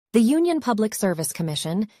The Union Public Service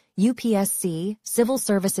Commission, UPSC, Civil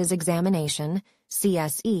Services Examination,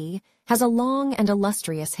 CSE, has a long and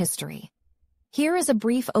illustrious history. Here is a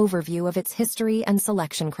brief overview of its history and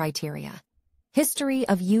selection criteria. History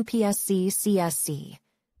of UPSC CSE.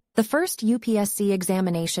 The first UPSC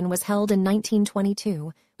examination was held in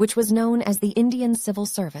 1922, which was known as the Indian Civil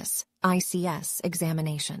Service, ICS,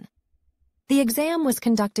 examination. The exam was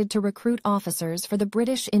conducted to recruit officers for the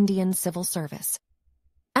British Indian Civil Service.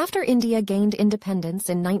 After India gained independence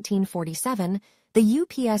in 1947, the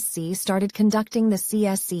UPSC started conducting the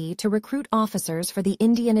CSE to recruit officers for the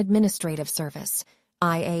Indian Administrative Service,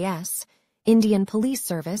 IAS, Indian Police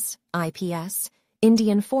Service, IPS,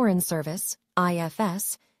 Indian Foreign Service,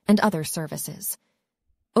 IFS, and other services.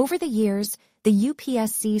 Over the years, the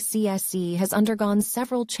UPSC CSE has undergone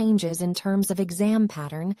several changes in terms of exam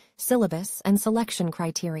pattern, syllabus, and selection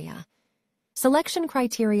criteria. Selection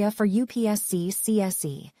criteria for UPSC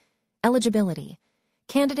CSE. Eligibility.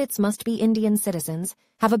 Candidates must be Indian citizens,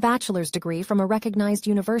 have a bachelor's degree from a recognized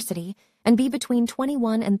university, and be between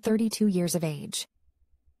 21 and 32 years of age.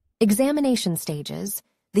 Examination stages.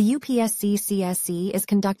 The UPSC CSE is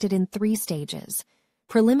conducted in 3 stages: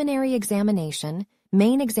 preliminary examination,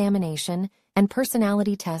 main examination, and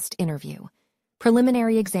personality test interview.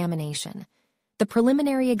 Preliminary examination. The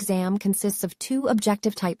preliminary exam consists of 2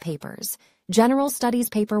 objective type papers, General Studies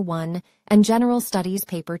Paper 1 and General Studies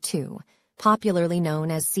Paper 2, popularly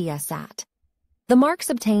known as CSAT. The marks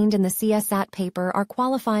obtained in the CSAT paper are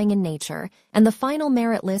qualifying in nature, and the final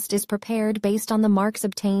merit list is prepared based on the marks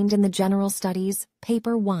obtained in the General Studies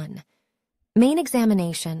Paper 1. Main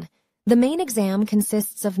examination. The main exam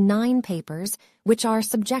consists of 9 papers, which are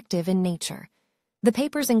subjective in nature. The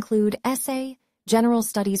papers include Essay, General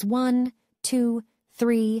Studies 1, 2,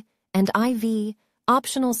 3, and IV,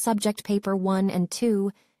 Optional Subject Paper 1 and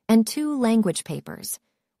 2 language papers.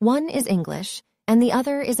 One is English, and the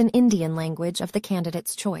other is an Indian language of the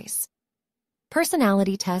candidate's choice.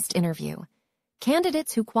 Personality test interview.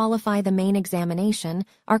 Candidates who qualify the main examination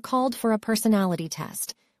are called for a personality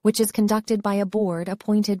test, which is conducted by a board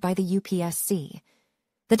appointed by the UPSC.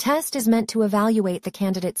 The test is meant to evaluate the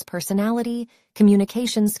candidate's personality,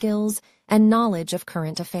 communication skills, and knowledge of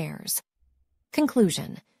current affairs.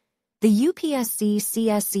 Conclusion. The UPSC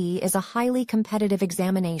CSE is a highly competitive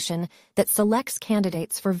examination that selects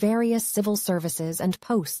candidates for various civil services and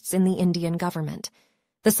posts in the Indian government.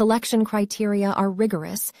 The selection criteria are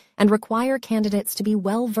rigorous and require candidates to be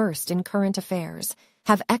well-versed in current affairs,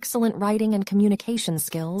 have excellent writing and communication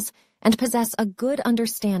skills, and possess a good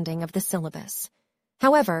understanding of the syllabus.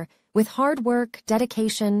 However, with hard work,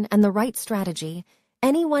 dedication, and the right strategy,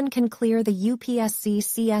 anyone can clear the UPSC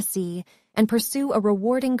CSE and pursue a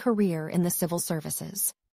rewarding career in the civil services.